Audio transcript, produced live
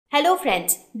Hello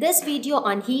friends, this video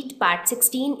on heat part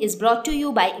 16 is brought to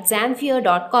you by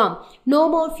examfear.com. No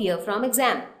more fear from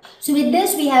exam. So with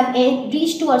this we have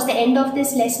reached towards the end of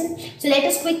this lesson. So let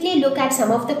us quickly look at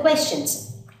some of the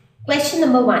questions. Question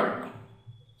number 1.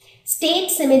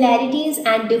 State similarities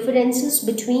and differences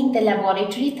between the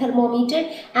laboratory thermometer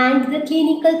and the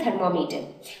clinical thermometer.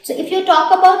 So if you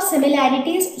talk about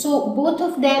similarities, so both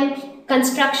of them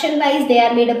construction wise they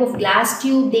are made up of glass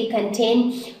tube, they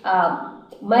contain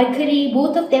mercury,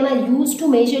 both of them are used to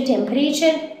measure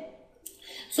temperature.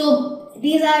 So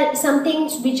these are some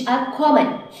things which are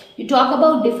common. You talk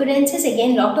about differences,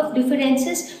 again lot of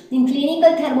differences. In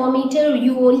clinical thermometer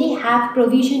you only have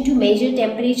provision to measure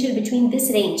temperature between this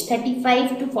range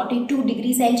 35 to 42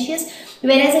 degrees Celsius,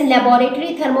 whereas in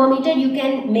laboratory thermometer you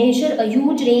can measure a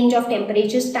huge range of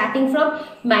temperatures starting from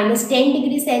 -10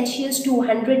 degrees Celsius to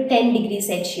 110 degrees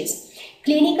Celsius.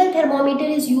 Clinical thermometer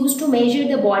is used to measure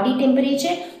the body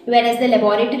temperature, whereas the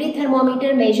laboratory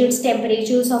thermometer measures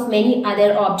temperatures of many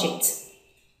other objects.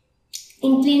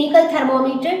 In clinical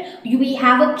thermometer, we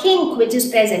have a kink which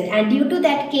is present, and due to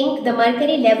that kink, the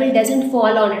mercury level doesn't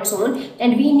fall on its own,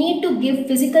 and we need to give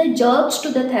physical jerks to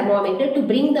the thermometer to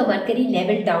bring the mercury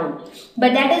level down.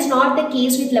 But that is not the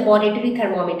case with laboratory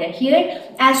thermometer. Here,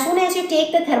 as soon as you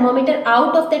take the thermometer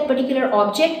out of that particular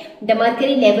object, the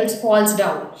mercury levels falls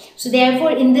down. So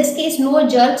therefore, in this case, no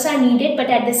jerks are needed,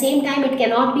 but at the same time, it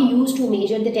cannot be used to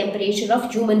measure the temperature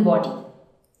of human body.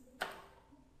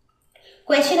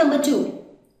 Question number 2.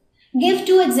 Give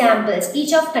two examples,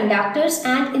 each of conductors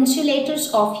and insulators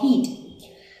of heat.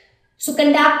 So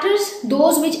conductors,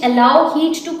 those which allow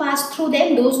heat to pass through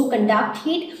them, those who conduct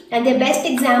heat, and their best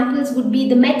examples would be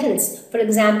the metals. For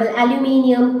example,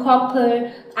 aluminium,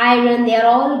 copper, iron, they are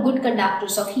all good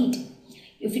conductors of heat.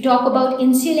 If you talk about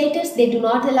insulators, they do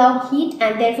not allow heat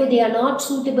and therefore they are not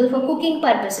suitable for cooking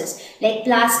purposes. Like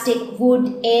plastic,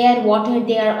 wood, air, water,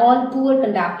 they are all poor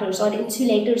conductors or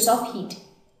insulators of heat.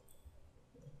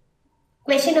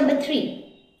 Question number 3.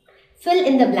 Fill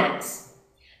in the blanks.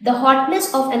 The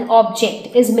hotness of an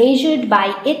object is measured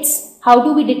by its, how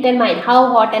do we determine how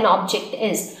hot an object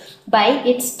is? By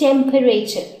its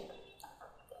temperature.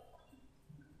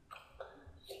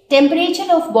 Temperature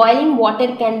of boiling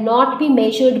water cannot be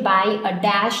measured by a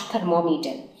dash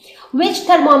thermometer. Which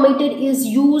thermometer is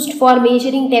used for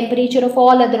measuring temperature of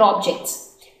all other objects?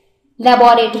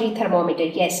 Laboratory thermometer,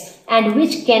 yes. And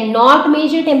which cannot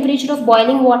measure temperature of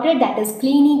boiling water? That is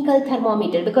clinical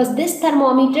thermometer, because this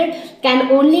thermometer can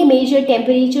only measure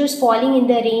temperatures falling in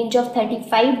the range of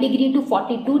 35 degree to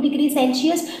 42 degrees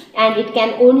Celsius, and it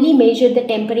can only measure the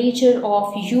temperature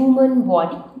of human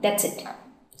body. That's it.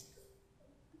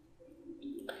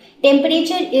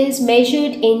 Temperature is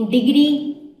measured in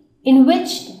degree, in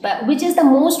which is the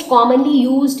most commonly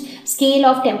used scale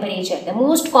of temperature. The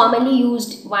most commonly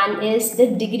used one is the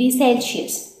degree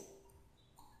Celsius.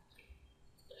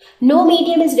 No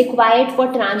medium is required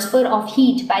for transfer of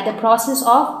heat by the process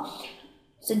of,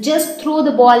 so just throw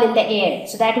the ball in the air.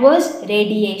 So that was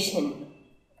radiation.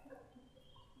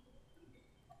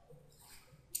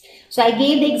 So I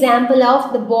gave the example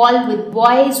of the ball with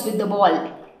boys with the ball.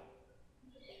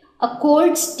 A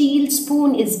cold steel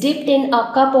spoon is dipped in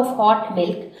a cup of hot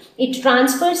milk. It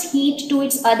transfers heat to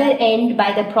its other end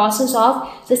by the process of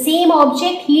the same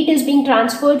object. Heat is being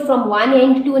transferred from one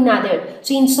end to another.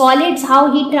 So in solids, how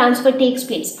heat transfer takes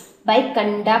place? By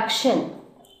conduction.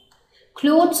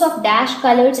 Clothes of dash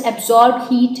colors absorb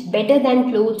heat better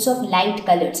than clothes of light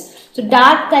colors. So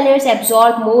dark colors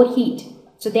absorb more heat.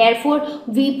 So therefore,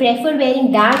 we prefer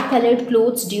wearing dark colored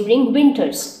clothes during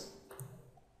winters.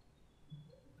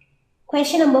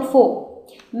 Question number 4.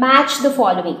 Match the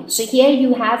following. So here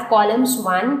you have columns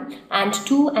 1 and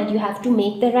 2 and you have to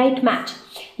make the right match.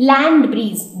 Land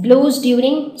breeze blows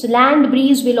during, so land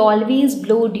breeze will always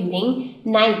blow during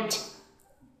night.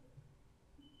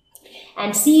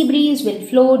 And sea breeze will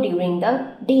flow during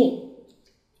the day.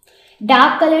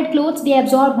 Dark colored clothes, they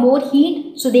absorb more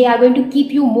heat, so they are going to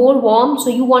keep you more warm. So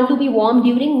you want to be warm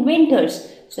during winters.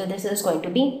 So this is going to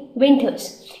be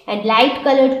winters. And light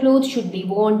colored clothes should be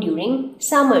worn during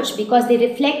summers because they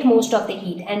reflect most of the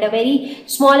heat and a very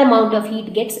small amount of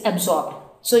heat gets absorbed.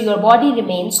 So your body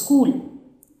remains cool.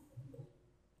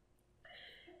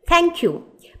 Thank you.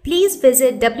 Please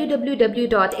visit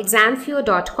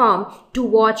www.examfear.com to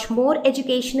watch more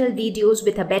educational videos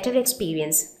with a better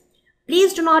experience.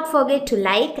 Please do not forget to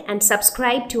like and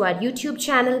subscribe to our YouTube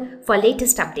channel for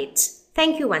latest updates.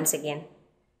 Thank you once again.